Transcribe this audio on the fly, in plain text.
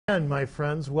And my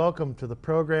friends, welcome to the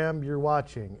program. You're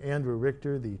watching Andrew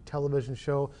Richter, the television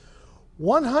show,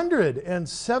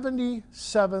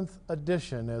 177th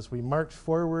edition as we march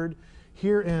forward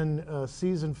here in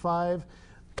season 5.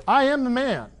 I am the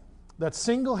man that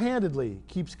single-handedly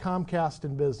keeps Comcast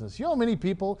in business. You know how many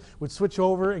people would switch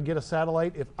over and get a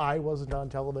satellite if I wasn't on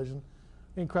television?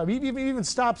 Incredible. It even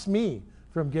stops me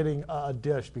from getting a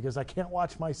dish because I can't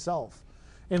watch myself.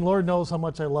 And Lord knows how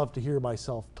much I love to hear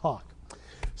myself talk.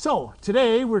 So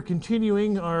today we're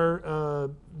continuing our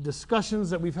discussions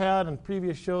that we've had on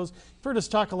previous shows. You've heard us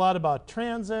talk a lot about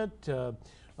transit,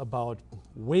 about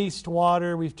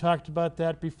wastewater. We've talked about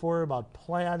that before, about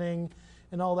planning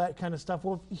and all that kind of stuff.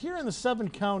 Well, here in the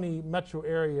 7-county metro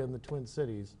area in the Twin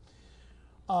Cities,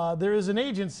 there is an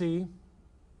agency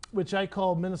which I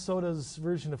call Minnesota's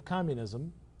version of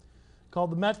communism,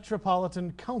 called the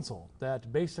Metropolitan Council,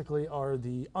 that basically are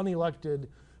the unelected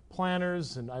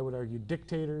planners and I would argue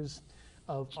dictators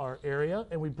of our area.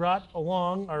 And we brought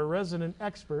along our resident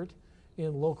expert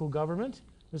in local government,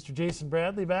 Mr. Jason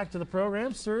Bradley, back to the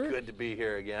program, sir. Good to be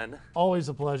here again. Always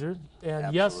a pleasure. And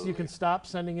Absolutely. Yes, you can stop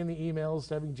sending in the emails,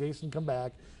 having Jason come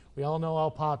back. We all know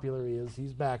how popular he is.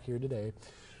 He's back here today.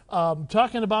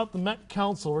 Talking about the Met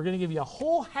Council, we're going to give you a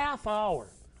whole half hour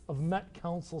of Met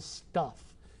Council stuff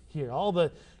here. All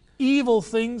the evil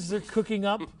things they're cooking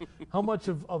up, how much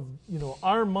of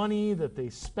our money that they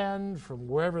spend from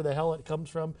wherever the hell it comes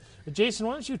from. But Jason,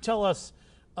 why don't you tell us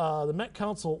the Met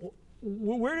Council,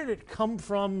 where did it come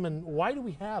from and why do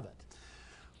we have it?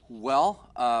 Well,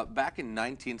 back in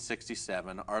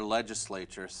 1967, our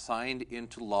legislature signed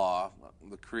into law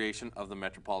the creation of the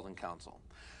Metropolitan Council.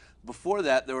 Before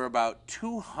that, there were about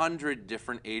 200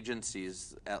 different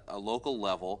agencies at a local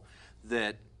level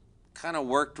that kind of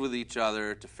worked with each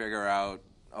other to figure out,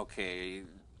 okay,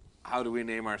 how do we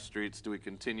name our streets? Do we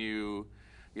continue,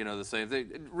 the same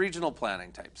thing? Regional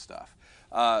planning type stuff.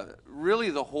 Really,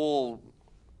 the whole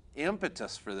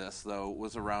impetus for this, though,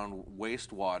 was around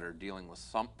wastewater, dealing with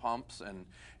sump pumps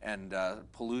and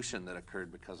pollution that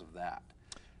occurred because of that.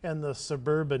 And the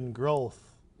suburban growth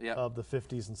Yep. of the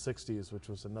 50s and 60s, which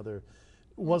was another,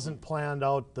 wasn't planned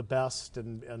out the best,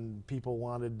 and people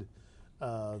wanted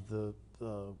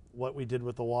what we did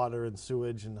with the water and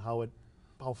sewage and how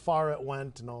far it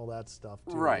went and all that stuff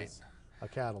too. Right. A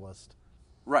catalyst.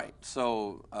 Right.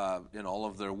 So, in all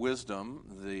of their wisdom,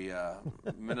 the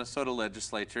Minnesota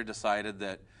legislature decided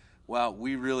that, well,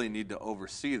 we really need to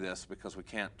oversee this because we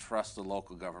can't trust the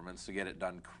local governments to get it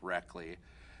done correctly.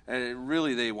 And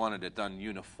really, they wanted it done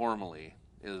uniformly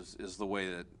is the way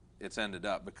that it's ended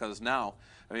up. Because now,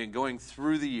 going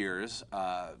through the years,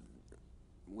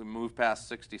 we moved past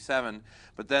 67,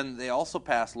 but then they also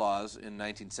passed laws in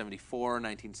 1974,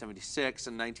 1976,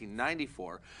 and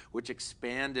 1994, which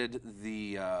expanded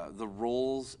the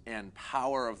roles and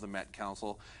power of the Met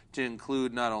Council to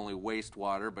include not only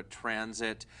wastewater, but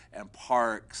transit and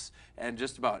parks and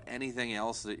just about anything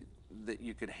else that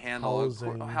you could handle.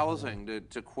 Housing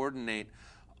to coordinate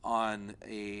on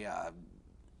a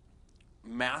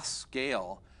mass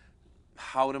scale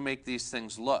how to make these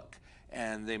things look.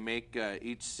 And they make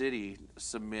each city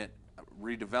submit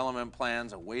redevelopment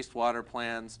plans and wastewater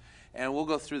plans, and we'll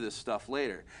go through this stuff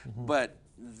later. Mm-hmm. But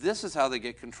this is how they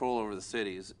get control over the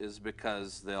cities, is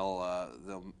because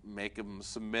they'll make them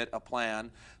submit a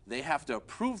plan. They have to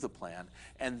approve the plan,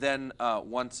 and then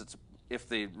if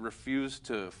they refuse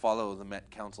to follow the Met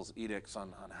Council's edicts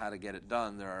on how to get it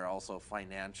done, there are also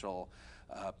financial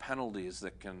penalties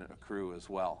that can accrue as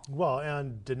well. Well,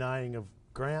 and denying of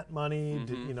grant money,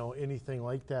 Mm-hmm. Anything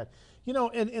like that.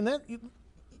 And that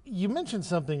you mentioned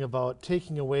something about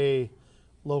taking away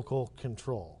local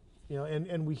control.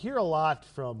 And we hear a lot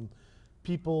from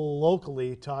people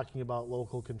locally talking about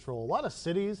local control. A lot of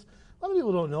cities, a lot of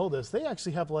people don't know this, they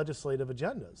actually have legislative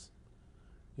agendas.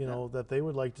 That they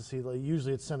would like to see.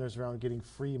 Usually it centers around getting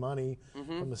free money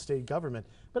from the state government.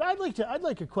 But I'd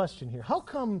like a question here. How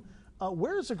come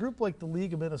where's a group like the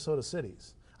League of Minnesota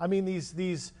Cities?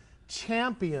 These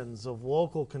champions of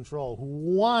local control who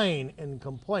whine and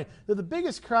complain. They're the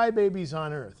biggest crybabies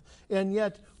on earth. And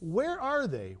yet, where are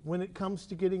they when it comes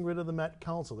to getting rid of the Met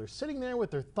Council? They're sitting there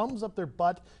with their thumbs up their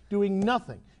butt doing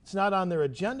nothing. It's not on their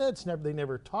agenda. They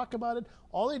never talk about it.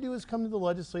 All they do is come to the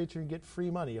legislature and get free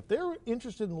money. If they're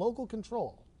interested in local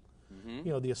control,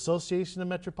 the Association of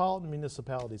Metropolitan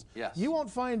Municipalities, yes. You won't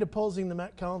find opposing the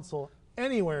Met Council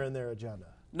anywhere in their agenda.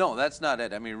 No, that's not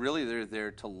it. Really, they're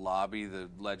there to lobby the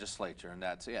legislature, and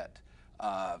that's it.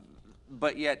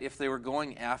 But yet, if they were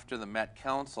going after the Met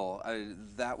Council,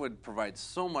 that would provide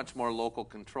so much more local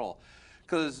control.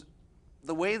 Because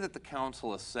the way that the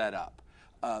council is set up,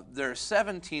 There are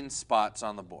 17 spots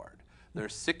on the board. There are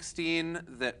 16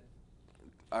 that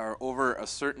are over a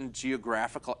certain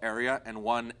geographical area, and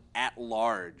one at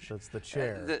large. That's the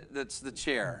chair. That's the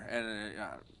chair.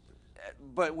 And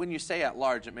but when you say at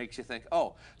large, it makes you think,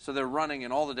 oh, so they're running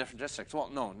in all the different districts.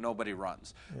 Well, no, nobody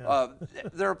runs. Yeah.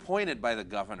 They're appointed by the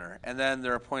governor, and then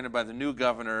they're appointed by the new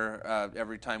governor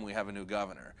every time we have a new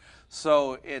governor.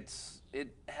 So it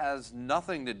has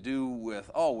nothing to do with,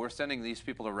 oh, we're sending these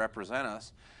people to represent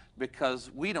us, because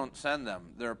we don't send them.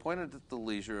 They're appointed at the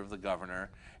leisure of the governor,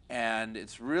 and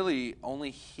it's really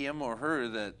only him or her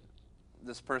that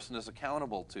this person is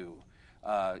accountable to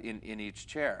in each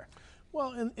chair.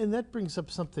 Well, and that brings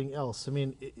up something else. I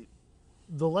mean,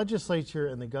 the legislature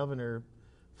and the governor,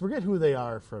 forget who they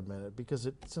are for a minute, because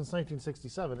since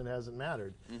 1967 it hasn't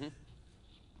mattered. Mm-hmm.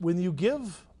 When you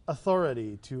give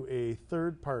authority to a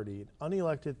third party, an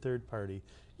unelected third party,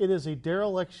 it is a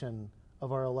dereliction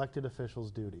of our elected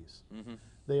officials' duties. Mm-hmm.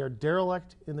 They are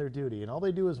derelict in their duty, and all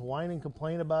they do is whine and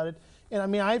complain about it. And I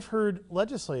mean, I've heard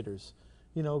legislators,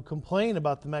 complain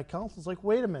about the Met Council. It's like,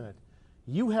 wait a minute.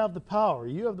 You have the power.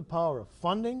 You have the power of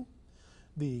funding.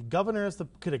 The governor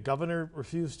could a governor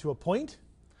refuse to appoint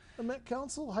a Met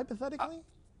Council, hypothetically?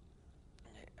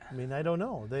 I mean, I don't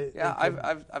know.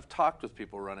 I've talked with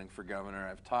people running for governor.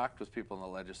 I've talked with people in the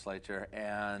legislature,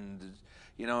 and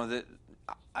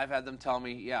I've had them tell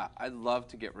me, yeah, I'd love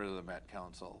to get rid of the Met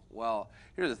Council. Well,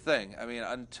 here's the thing. I mean,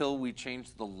 until we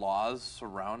change the laws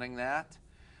surrounding that,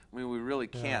 I mean, we really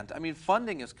can't. Yeah. I mean,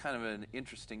 funding is kind of an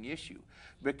interesting issue,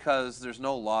 because there's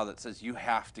no law that says you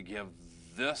have to give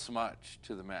this much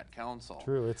to the Met Council.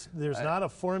 True. There's not a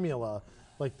formula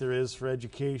like there is for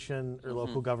education or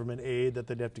local government aid that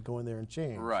they'd have to go in there and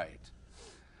change. Right.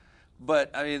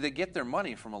 But, I mean, they get their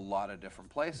money from a lot of different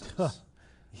places.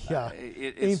 Yeah,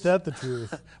 ain't that the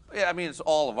truth? Yeah, I mean, it's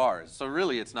all of ours. So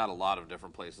really, it's not a lot of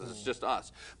different places. It's just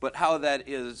us. But how that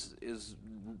is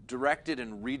directed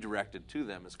and redirected to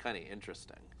them is kind of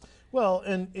interesting. Well,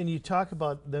 and you talk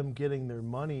about them getting their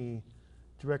money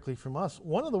directly from us.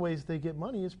 One of the ways they get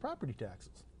money is property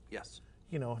taxes. Yes.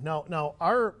 Now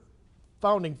our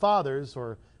founding fathers,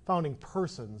 or founding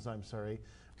persons, I'm sorry,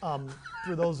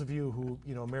 for those of you who,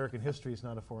 American history is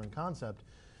not a foreign concept,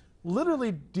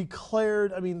 literally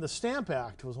declared, I mean, the Stamp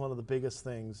Act was one of the biggest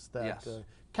things that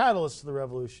catalyst to the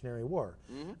Revolutionary War.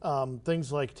 Mm-hmm.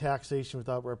 Things like taxation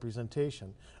without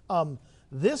representation.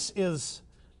 This is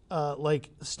like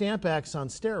Stamp Acts on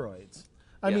steroids.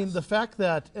 I mean, the fact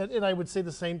that, and I would say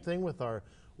the same thing with our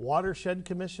watershed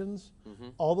commissions,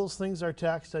 all those things are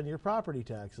taxed on your property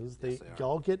taxes. They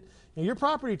all get, your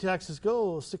property taxes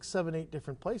go 6, 7, 8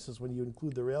 different places when you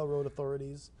include the railroad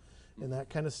authorities and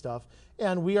that kind of stuff.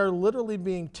 And we are literally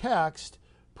being taxed,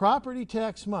 property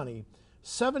tax money,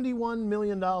 $71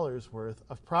 million worth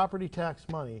of property tax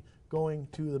money going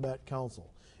to the Met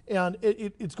Council. And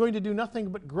it's going to do nothing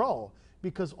but grow,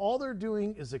 because all they're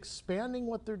doing is expanding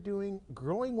what they're doing,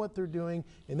 growing what they're doing,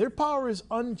 and their power is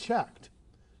unchecked.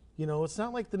 It's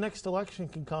not like the next election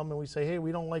can come and we say, hey,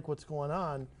 we don't like what's going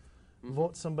on,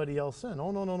 vote somebody else in.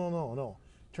 Oh, no.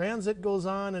 Transit goes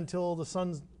on until the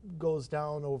sun goes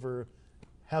down over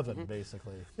heaven,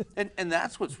 basically. and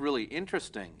that's what's really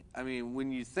interesting. I mean,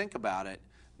 when you think about it,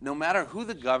 no matter who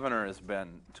the governor has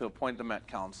been to appoint the Met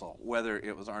Council, whether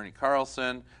it was Arne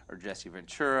Carlson or Jesse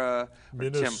Ventura or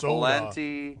Tim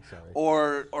Pawlenty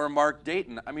or Mark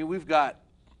Dayton, I mean, we've got,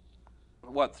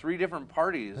 3 different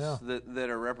parties that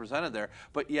are represented there,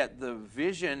 but yet the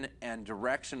vision and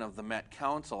direction of the Met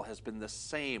Council has been the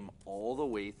same all the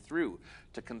way through: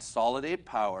 to consolidate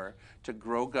power, to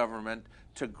grow government,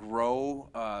 to grow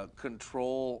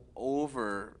control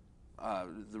over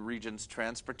the region's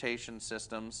transportation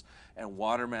systems and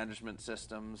water management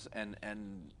systems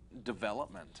and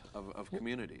development of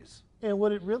communities. And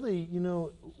what it really,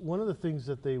 one of the things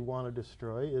that they want to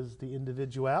destroy is the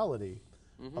individuality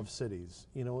of cities.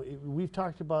 We've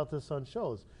talked about this on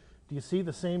shows. Do you see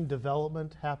the same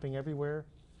development happening everywhere?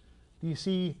 Do you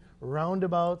see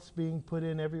roundabouts being put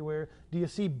in everywhere? Do you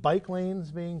see bike lanes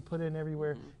being put in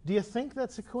everywhere? Do you think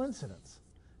that's a coincidence?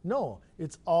 No,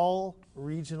 it's all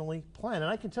regionally planned.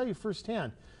 And I can tell you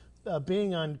firsthand,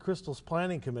 being on Crystal's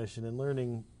Planning Commission and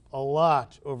learning a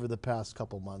lot over the past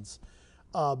couple months,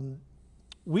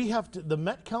 the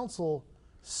Met Council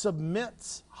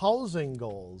submits housing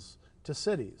goals to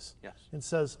cities and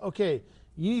says, okay,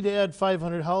 you need to add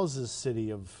 500 houses,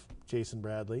 city of Jason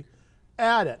Bradley.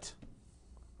 Add it.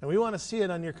 And we want to see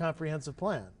it on your comprehensive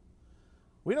plan.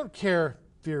 We don't care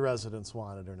if your residents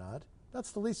want it or not.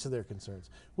 That's the least of their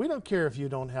concerns. We don't care if you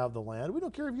don't have the land. We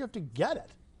don't care if you have to get it.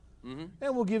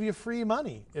 And we'll give you free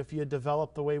money if you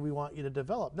develop the way we want you to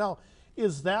develop. Now,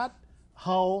 is that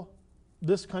how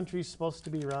this country's supposed to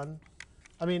be run?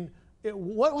 I mean,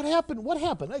 what happened? What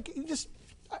happened?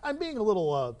 I'm being a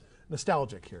little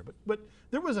nostalgic here, but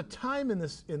there was a time in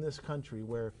this country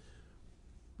where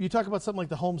you talk about something like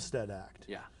the Homestead Act,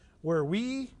 Yeah. where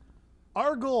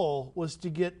our goal was to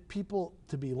get people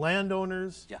to be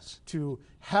landowners, Yes. to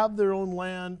have their own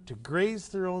land, to graze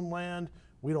their own land.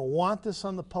 We don't want this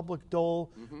on the public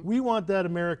dole. We want that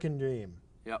American dream.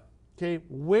 Yep. Okay,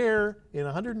 where in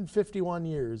 151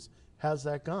 years has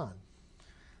that gone?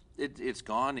 It's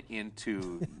gone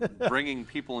into bringing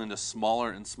people into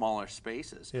smaller and smaller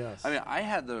spaces. Yes. I mean, I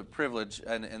had the privilege,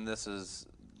 and this is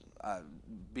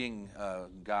being a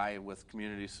guy with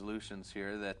Community Solutions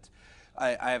here, that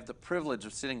I have the privilege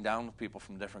of sitting down with people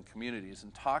from different communities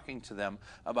and talking to them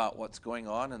about what's going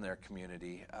on in their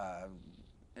community.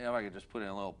 If I could just put in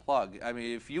a little plug. I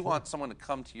mean, if you want someone to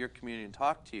come to your community and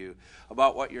talk to you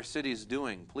about what your city's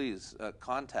doing, please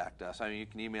contact us. I mean, you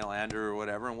can email Andrew or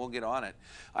whatever, and we'll get on it.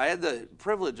 I had the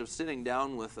privilege of sitting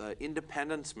down with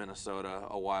Independence, Minnesota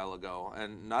a while ago,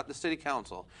 and not the city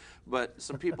council, but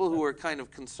some people who were kind of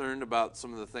concerned about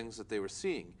some of the things that they were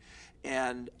seeing.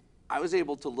 And I was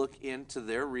able to look into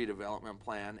their redevelopment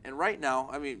plan, and right now,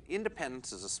 I mean,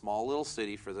 Independence is a small little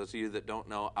city, for those of you that don't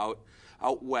know, out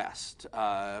west.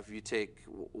 If you take,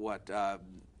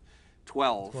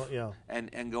 12 Well, yeah.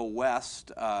 and go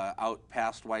west out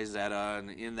past Wayzata, and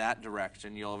in that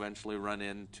direction, you'll eventually run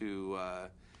into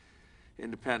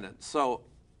Independence. So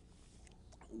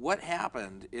what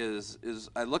happened is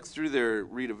I looked through their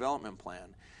redevelopment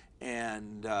plan,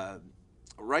 and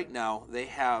right now they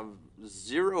have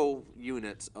 0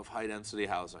 units of high-density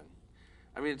housing.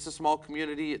 I mean, it's a small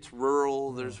community, it's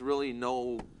rural, there's really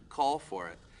no call for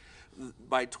it.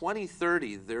 By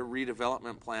 2030, their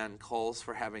redevelopment plan calls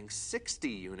for having 60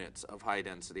 units of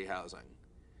high-density housing.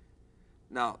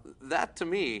 Now, that to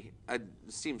me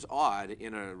seems odd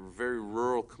in a very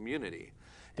rural community.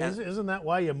 Isn't that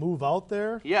why you move out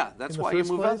there? Yeah, that's why you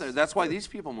first move out place? there. That's why these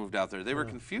people moved out there. They were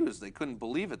confused. They couldn't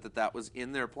believe it that was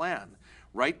in their plan,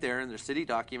 right there in their city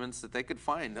documents that they could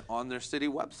find on their city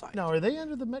website. Now, are they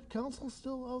under the Met Council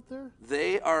still out there?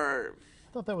 They are.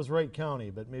 I thought that was Wright County,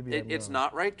 but maybe It's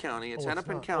not Wright County. It's Oh, it's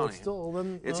Hennepin not. Oh, County. it's still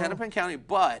then- It's oh. Hennepin County,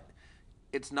 but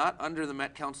it's not under the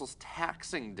Met Council's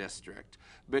taxing district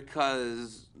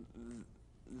because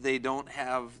they don't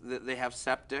have. They have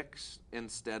septics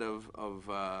instead of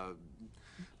I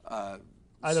don't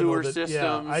sewer know that- systems.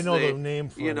 yeah, I know the name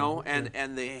for you know, them.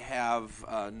 and they have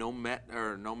no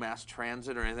mass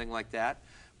transit or anything like that.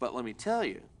 But let me tell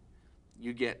you,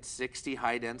 you get 60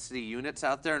 high-density units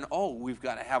out there, and oh, we've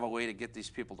got to have a way to get these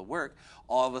people to work.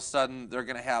 All of a sudden, they're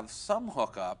going to have some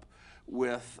hookup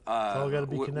with gotta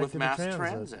be connected with to mass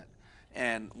transit.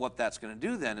 And what that's going to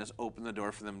do then is open the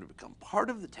door for them to become part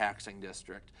of the taxing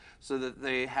district, so that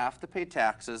they have to pay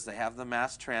taxes, they have the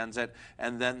mass transit,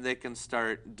 and then they can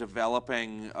start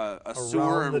developing a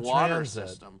sewer and the water transit.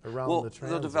 system. Around Well, the they'll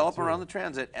transit, develop too. around the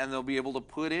transit, and they'll be able to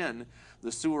put in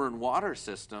the sewer and water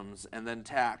systems and then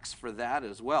tax for that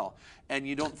as well. And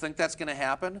you don't think that's going to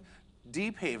happen?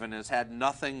 Deep Haven has had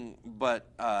nothing but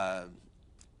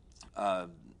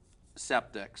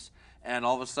septics, and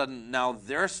all of a sudden now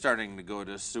they're starting to go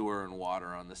to sewer and water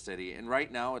on the city. And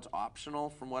right now it's optional,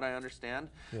 from what I understand,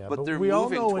 Yeah, but they're we all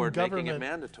moving know when toward making it government-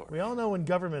 mandatory. We all know when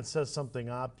government says something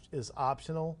is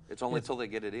optional, It's only until they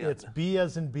get it in. it's B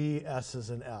as in B, S as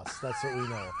in S. That's what we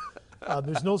know.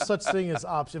 There's no such thing as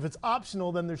option. If it's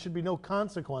optional, then there should be no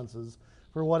consequences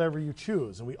for whatever you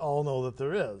choose, and we all know that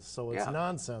there is. So it's Yeah.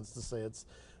 nonsense to say it's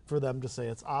for them to say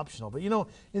it's optional. But you know,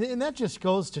 and that just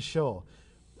goes to show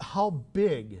how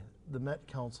big the Met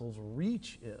Council's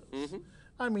reach is. Mm-hmm.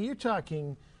 I mean, you're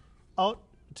talking out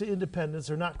to Independence,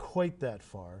 or not quite that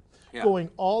far, Yeah. going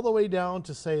all the way down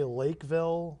to, say,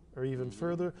 Lakeville, or even Mm-hmm.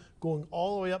 further, going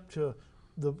all the way up to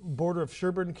the border of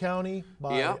Sherburne County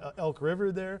by Yeah. Elk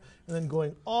River there, and then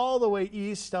going all the way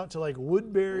east out to like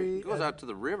Woodbury. It goes and- out to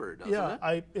the river, doesn't yeah,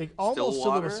 it? almost to the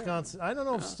Stillwater? Wisconsin. I don't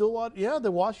know if Stillwater. Yeah,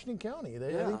 the Washington County. I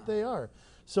Yeah. think they are.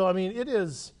 So I mean, it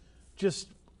is just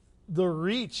the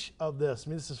reach of this. I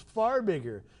mean, this is far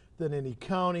bigger than any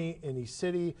county, any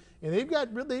city, and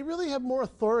they really have more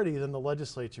authority than the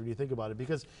legislature when you think about it.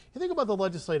 Because you think about the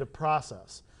legislative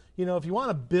process. You know, if you want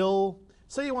a bill,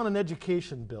 say you want an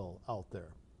education bill out there.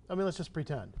 I mean, let's just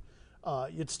pretend.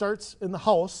 It starts in the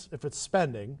House if it's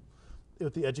spending,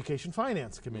 with the Education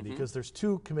Finance Committee, because there's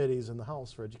 2 committees in the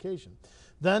House for education.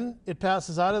 Then it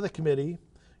passes out of the committee,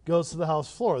 goes to the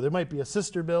House floor. There might be a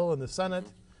sister bill in the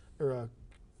Senate or a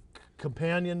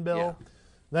companion bill. Yeah.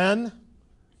 Then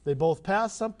they both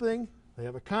pass something. They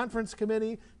have a conference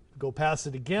committee. go pass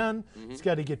it again. It's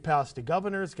got to get past the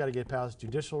governor. It's got to get past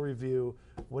judicial review,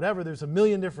 whatever. There's a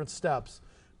million different steps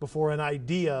before an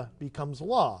idea becomes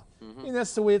law. And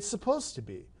that's the way it's supposed to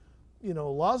be. You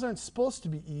know, laws aren't supposed to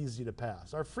be easy to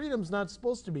pass. Our freedom's not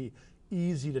supposed to be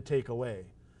easy to take away.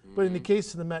 But in the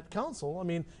case of the Met Council, I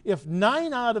mean, if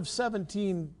 9 out of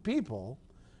 17 people,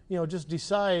 you know, just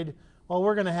decide, well,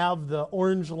 we're going to have the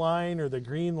orange line or the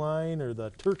green line or the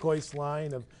turquoise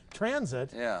line of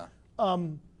transit, Yeah.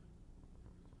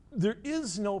 there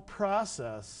is no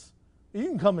process. You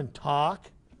can come and talk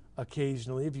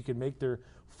occasionally if you can make their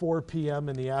 4 p.m.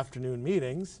 in the afternoon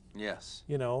meetings, Yes.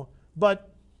 you know, but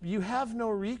you have no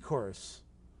recourse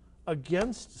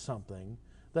against something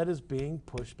that is being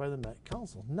pushed by the Met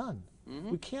Council. None.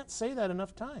 We can't say that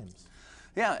enough times.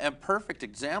 Yeah, a perfect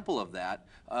example of that.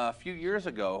 A few years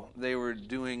ago, they were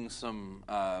doing some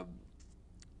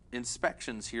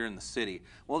inspections here in the city.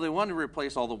 Well, they wanted to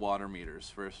replace all the water meters,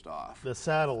 first off. The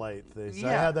satellite things. I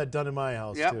Yeah. had that done in my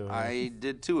house, Yep, too. I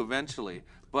did too eventually.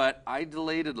 But I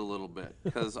delayed it a little bit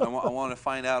because I want to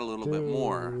find out a little bit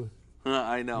more.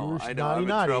 I know. I'm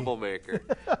a troublemaker.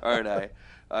 Aren't I?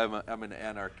 I'm an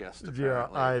anarchist,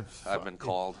 apparently. Yeah, I've been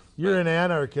called. You're but- an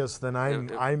anarchist, then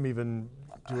I'm even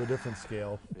to a different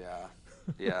scale. Yeah,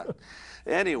 yeah.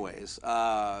 Anyways,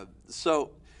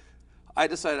 so I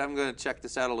decided I'm going to check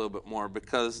this out a little bit more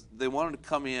because they wanted to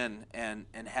come in and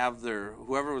have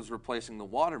whoever was replacing the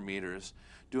water meters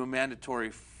do a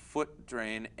mandatory footing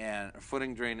drain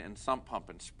and sump pump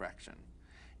inspection.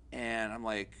 And I'm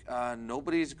like,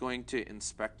 nobody's going to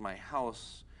inspect my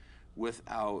house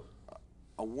without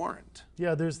a warrant.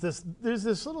 Yeah, there's this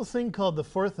little thing called the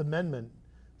Fourth Amendment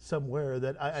somewhere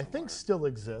that I think still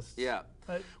exists. Yeah.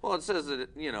 Well, it says that,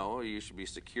 you know, you should be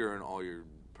secure in all your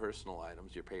personal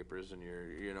items, your papers, and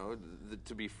your, you know,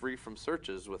 to be free from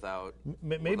searches without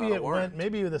Maybe without a it warrant. went.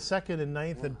 Maybe the 2nd and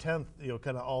 9th and 10th, you know,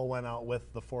 kind of all went out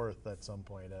with the 4th at some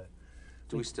point.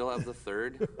 Do we still have the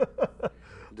 3rd?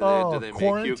 Oh, do they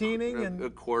quarantining make you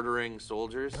and- quartering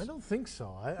soldiers? I don't think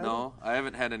so. No, I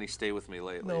haven't had any stay with me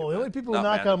lately. No, the only but people who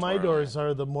not knock on my mandatorily. doors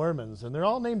are the Mormons, and they're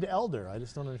all named Elder. I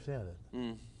just don't understand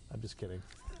it. I'm just kidding.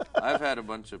 I've had a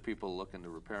bunch of people looking to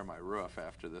repair my roof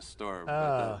after this storm.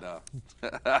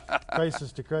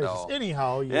 Crisis to crisis. No.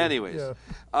 Anyhow. Anyways,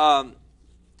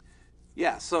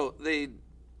 yeah. so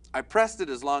I pressed it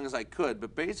as long as I could,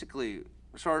 but basically,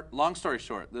 long story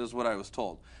short, this is what I was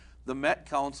told. The Met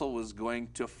Council was going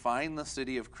to fine the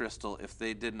city of Crystal if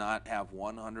they did not have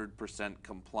 100%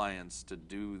 compliance to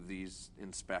do these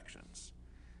inspections.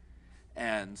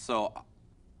 And so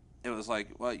it was like,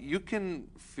 well, you can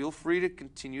feel free to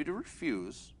continue to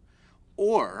refuse,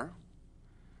 or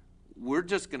we're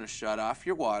just going to shut off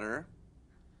your water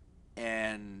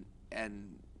and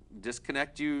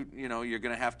disconnect you. You know, you're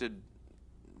going to have to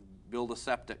build a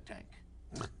septic tank.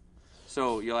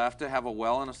 So you'll have to have a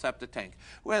well and a septic tank.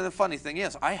 Well, the funny thing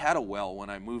is, I had a well when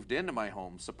I moved into my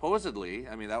home. Supposedly,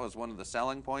 I mean, that was one of the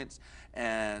selling points,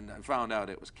 and I found out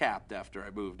it was capped after I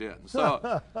moved in.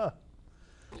 So,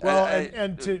 Well, I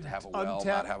and to have a well, untap-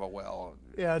 not have a well.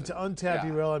 Yeah, to untap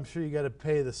your Yeah. well, I'm sure you got to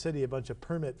pay the city a bunch of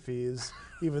permit fees,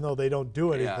 even though they don't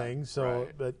do Yeah, anything. So,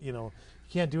 right. but you know, you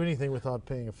can't do anything without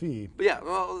paying a fee. But yeah,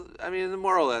 well, I mean, the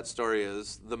moral of that story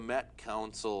is the Met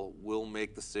Council will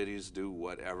make the cities do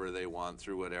whatever they want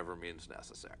through whatever means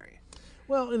necessary.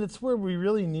 Well, and it's where we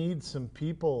really need some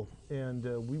people, and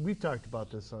we've talked about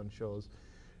this on shows,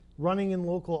 running in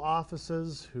local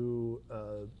offices who,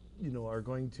 you know, are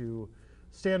going to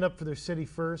stand up for their city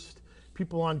first.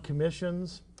 People on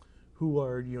commissions who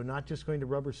are, you know, not just going to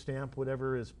rubber stamp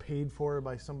whatever is paid for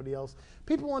by somebody else.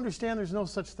 People understand there's no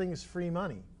such thing as free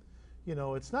money. You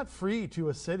know, it's not free to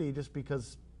a city just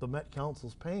because the Met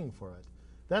Council's paying for it.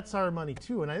 That's our money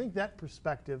too, and I think that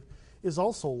perspective is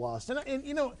also lost. And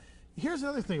you know, here's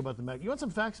another thing about the Met. You want some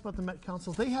facts about the Met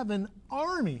Council? They have an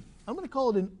army. I'm going to call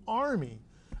it an army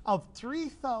of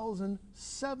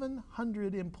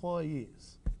 3,700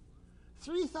 employees.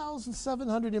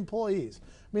 3,700 employees. I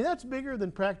mean, that's bigger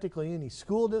than practically any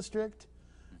school district,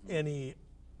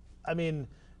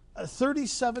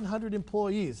 3,700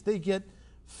 employees. They get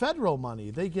federal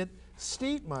money. They get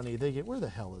state money. They get, where the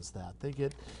hell is that? They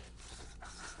get,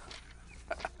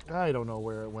 I don't know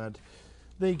where it went.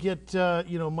 They get,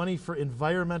 you know, money for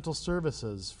environmental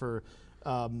services, for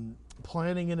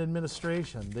planning and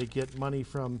administration. They get money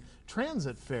from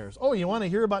transit fares. Oh, you want to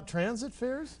hear about transit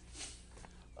fares?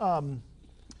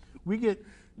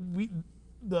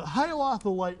 The Hiawatha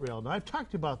Light Rail, now I've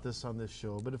talked about this on this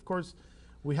show, but of course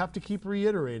we have to keep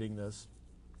reiterating this,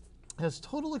 has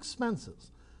total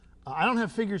expenses. I don't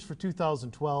have figures for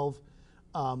 2012.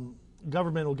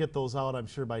 government will get those out, I'm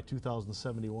sure, by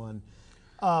 2071.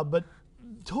 But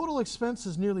total expense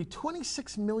is nearly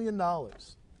 $26 million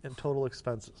in total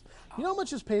expenses. You know how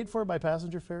much is paid for by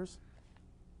passenger fares?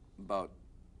 About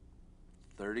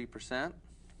 30%.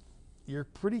 You're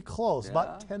pretty close. Yeah.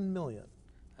 About 10 million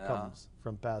comes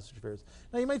from passenger fares.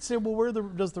 Now you might say, well, where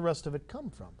does the rest of it come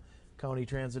from? County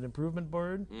Transit Improvement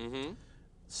Board,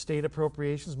 state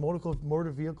appropriations,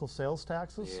 motor vehicle sales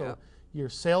taxes. Yeah. So your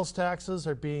sales taxes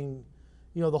are being,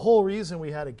 the whole reason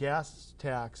we had a gas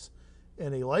tax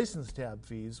and a license tab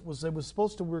fees was it was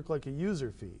supposed to work like a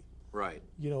user fee. Right.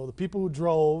 The people who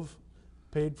drove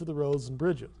paid for the roads and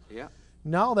bridges. Yeah.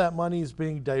 Now that money is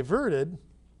being diverted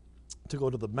to go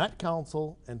to the Met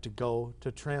Council and to go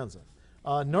to transit.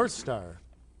 North Star,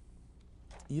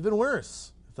 even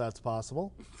worse, if that's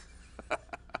possible.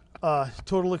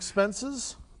 Total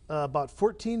expenses, about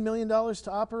 $14 million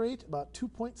to operate, about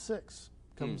 2.6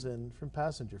 comes in from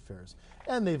passenger fares.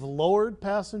 And they've lowered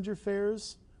passenger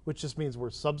fares, which just means we're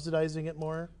subsidizing it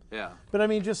more. Yeah. But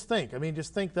just think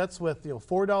that's with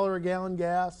 $4 a gallon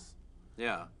gas.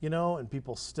 Yeah. And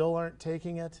people still aren't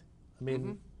taking it.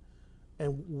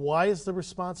 And why is the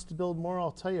response to build more?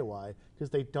 I'll tell you why.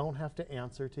 Because they don't have to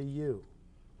answer to you.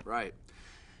 Right.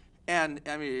 And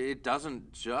it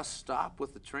doesn't just stop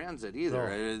with the transit either.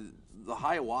 No. The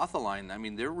Hiawatha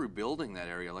line, they're rebuilding that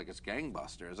area like it's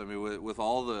gangbusters. With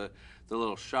all the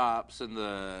little shops and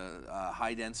the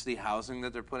high density housing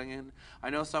that they're putting in. I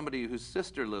know somebody whose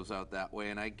sister lives out that way,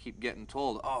 and I keep getting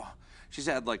told, she's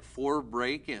had like 4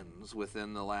 break-ins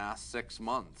within the last 6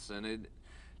 months, and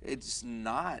it's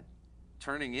not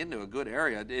turning into a good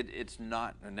area. It's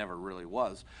not, it never really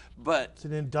was, but it's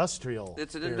an industrial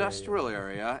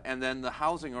area, and then the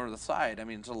housing over the side,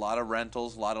 it's a lot of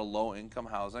rentals, a lot of low-income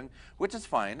housing, which is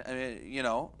fine.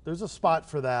 There's a spot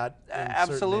for that in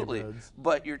absolutely, certain neighborhoods.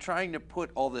 But you're trying to put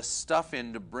all this stuff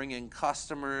in to bring in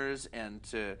customers and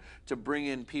to bring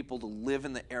in people to live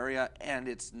in the area, and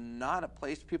it's not a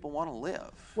place people want to live.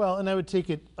 Well, and I would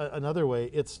take it another way.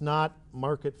 It's not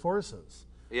market forces.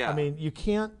 Yeah. You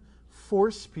can't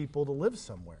force people to live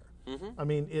somewhere.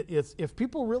 It's if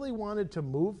people really wanted to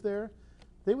move there,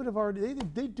 they would have already.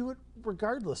 They'd do it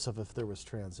regardless of if there was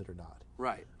transit or not.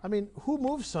 Right. Who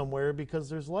moves somewhere because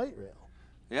there's light rail?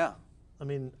 Yeah.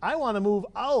 I want to move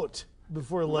out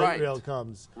before light rail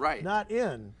comes. Right. Not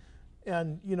in.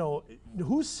 And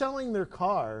who's selling their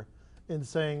car and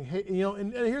saying, hey,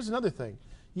 and here's another thing.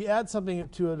 You add something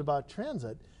to it about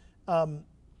transit.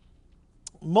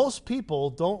 Most people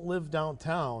don't live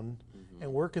downtown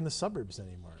and work in the suburbs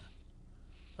anymore.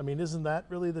 Isn't that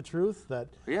really the truth? That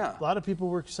Yeah. a lot of people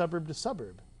work suburb to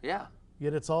suburb. Yeah.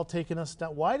 Yet it's all taking us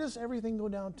down. Why does everything go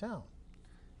downtown?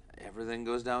 Everything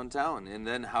goes downtown, and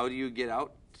then how do you get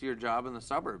out to your job in the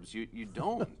suburbs? You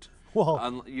don't.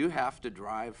 Well, you have to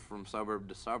drive from suburb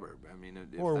to suburb.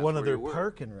 If or that's one of where their you work.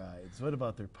 parking rides. What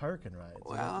about their parking rides?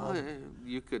 Well,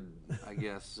 you could, I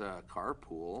guess,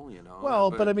 carpool.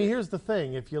 Well, but here's the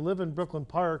thing: if you live in Brooklyn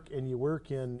Park and you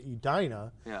work in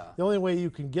Edina, Yeah. the only way you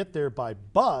can get there by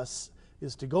bus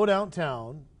is to go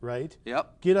downtown, right?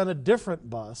 Yep. Get on a different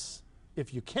bus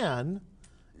if you can,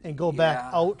 and go back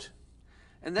Yeah. out.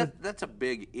 And that's a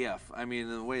big if.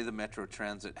 The way the Metro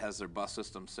Transit has their bus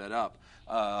system set up,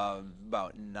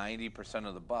 about 90%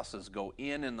 of the buses go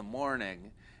in the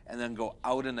morning and then go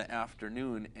out in the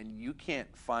afternoon, and you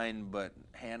can't find but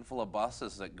a handful of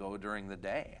buses that go during the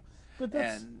day. But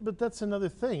that's another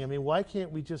thing. Why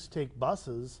can't we just take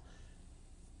buses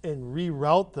and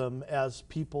reroute them as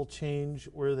people change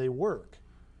where they work?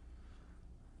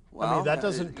 Well, that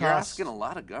doesn't you're cost. asking a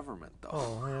lot of government, though.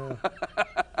 Oh,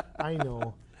 yeah. I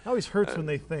know. It always hurts when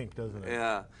they think, doesn't it?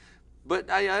 Yeah,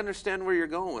 but I understand where you're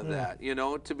going with that.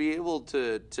 To be able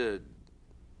to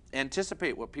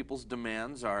anticipate what people's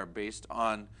demands are based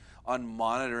on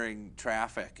monitoring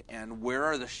traffic and where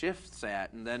are the shifts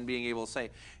at, and then being able to say,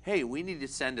 hey, we need to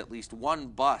send at least one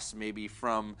bus maybe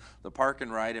from the Park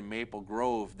and Ride in Maple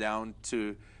Grove down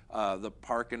to the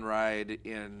Park and Ride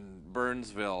in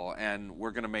Burnsville, and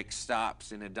we're going to make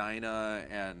stops in Edina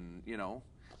and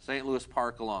St. Louis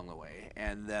Park along the way,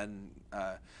 and then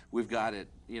we've got it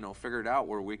figured out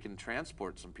where we can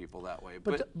transport some people that way.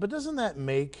 But doesn't that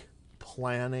make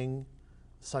planning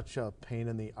such a pain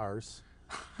in the arse?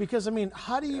 Because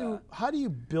how do you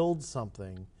build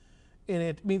something?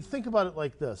 And think about it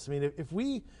like this. If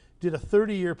we did a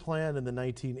 30-year plan in the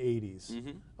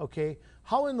 1980s, okay,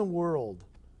 how in the world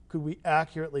could we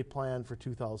accurately plan for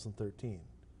 2013?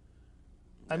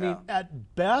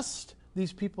 At best,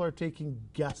 these people are taking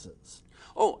guesses.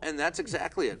 Oh, and that's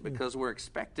exactly it, because we're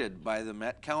expected by the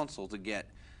Met Council to get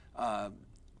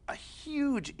a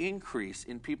huge increase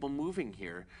in people moving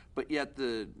here, but yet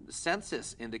the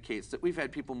census indicates that we've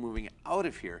had people moving out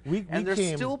of here, and they're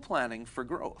still planning for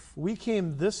growth. We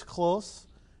came this close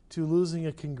to losing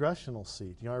a congressional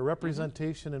seat, our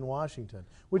representation in Washington,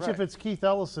 which if it's Keith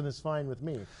Ellison is fine with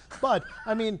me. But,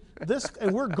 I mean,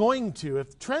 and we're going to,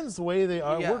 if trends the way they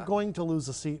are, we're going to lose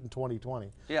a seat in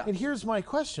 2020. Yeah. And here's my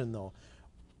question, though.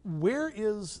 Where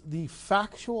is the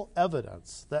factual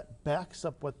evidence that backs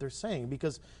up what they're saying?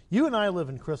 Because you and I live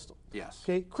in Crystal. Yes.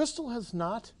 Okay, Crystal has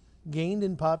not gained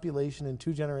in population in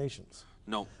 2 generations.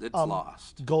 No, it's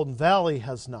lost. Golden Valley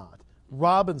has not.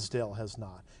 Robbinsdale has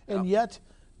not. And yet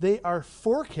they are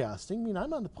forecasting, I mean,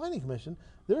 I'm on the Planning Commission,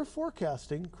 they're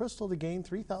forecasting Crystal to gain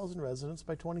 3,000 residents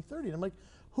by 2030. And I'm like,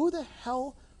 who the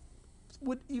hell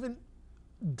would even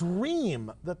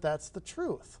dream that that's the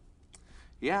truth?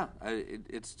 Yeah,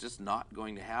 it's just not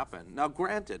going to happen. Now,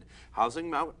 granted,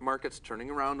 housing market's turning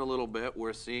around a little bit.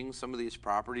 We're seeing some of these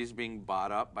properties being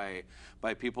bought up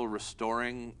by people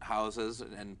restoring houses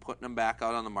and putting them back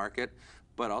out on the market.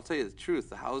 But I'll tell you the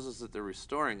truth, the houses that they're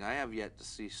restoring, I have yet to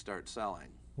see start selling.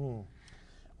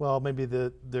 Well, maybe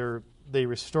they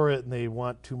restore it and they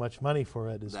want too much money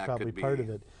for it is probably part of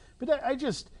it. But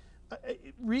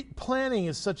planning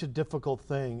is such a difficult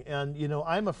thing. And,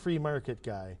 I'm a free market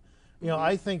guy.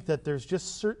 I think that there's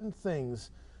just certain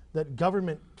things that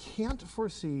government can't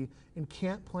foresee and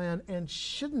can't plan and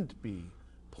shouldn't be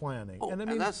planning. Oh,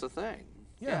 and that's the thing.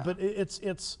 Yeah, but had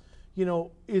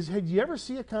you ever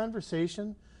see a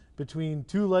conversation between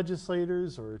 2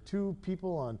 legislators or 2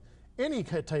 people on any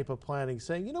type of planning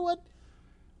saying, you know what,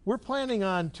 we're planning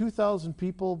on 2,000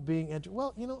 people being entered.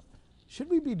 Well, should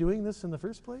we be doing this in the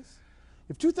first place?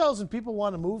 If 2,000 people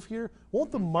want to move here,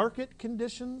 won't the market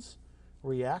conditions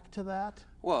react to that?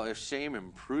 Well, if shame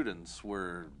and prudence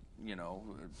were,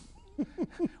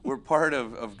 were part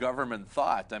of government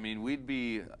thought, I mean, we'd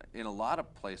be in a lot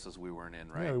of places we weren't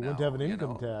in right now. We wouldn't have an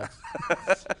income tax.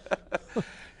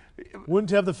 Wouldn't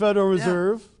have the Federal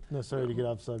Reserve. No, sorry to get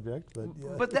off subject,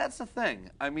 but But that's the thing.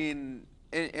 I mean,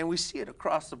 and we see it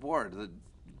across the board. The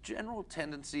general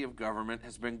tendency of government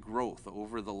has been growth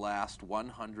over the last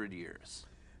 100 years.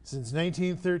 Since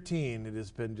 1913, it has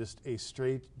been just a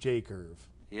straight J-curve.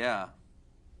 Yeah.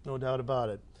 No doubt about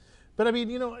it. But I mean,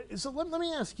 so let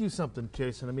me ask you something,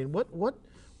 Jason. I mean,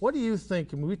 what do you think?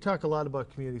 I mean, we talk a lot about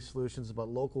community solutions, about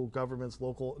local governments,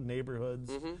 local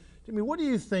neighborhoods. I mean, what do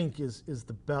you think is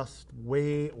the best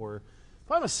way, or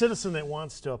if I'm a citizen that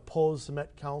wants to oppose the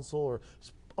Met Council or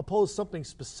oppose something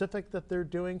specific that they're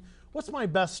doing, what's my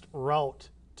best route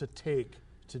to take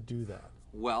to do that?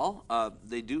 Well,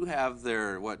 they do have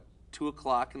their, 2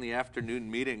 o'clock in the afternoon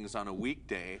meetings on a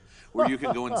weekday where you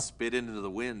can go and spit into the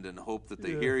wind and hope that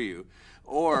they hear you.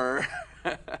 Or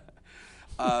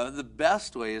the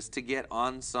best way is to get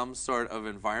on some sort of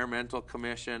environmental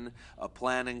commission, a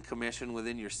planning commission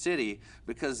within your city,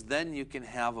 because then you can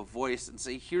have a voice and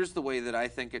say, here's the way that I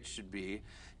think it should be.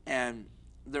 And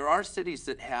there are cities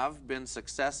that have been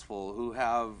successful who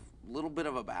have a little bit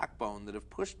of a backbone that have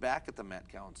pushed back at the Met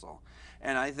Council.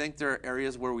 And I think there are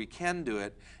areas where we can do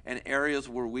it and areas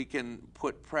where we can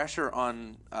put pressure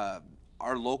on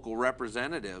our local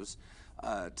representatives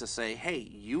to say, hey,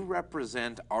 you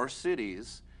represent our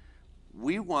cities.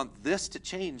 We want this to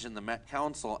change in the Met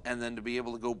Council, and then to be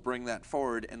able to go bring that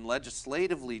forward and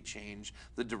legislatively change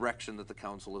the direction that the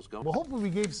council is going. Well, hopefully we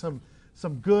gave some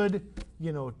good,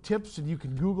 tips, and you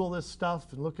can Google this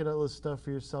stuff and look at all this stuff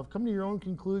for yourself. Come to your own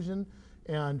conclusion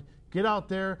and get out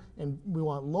there. And we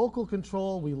want local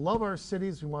control. We love our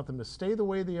cities. We want them to stay the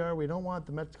way they are. We don't want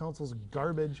the Met Council's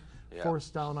garbage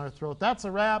forced down our throat. That's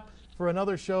a wrap for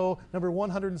another show, number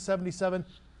 177,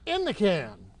 in the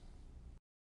can.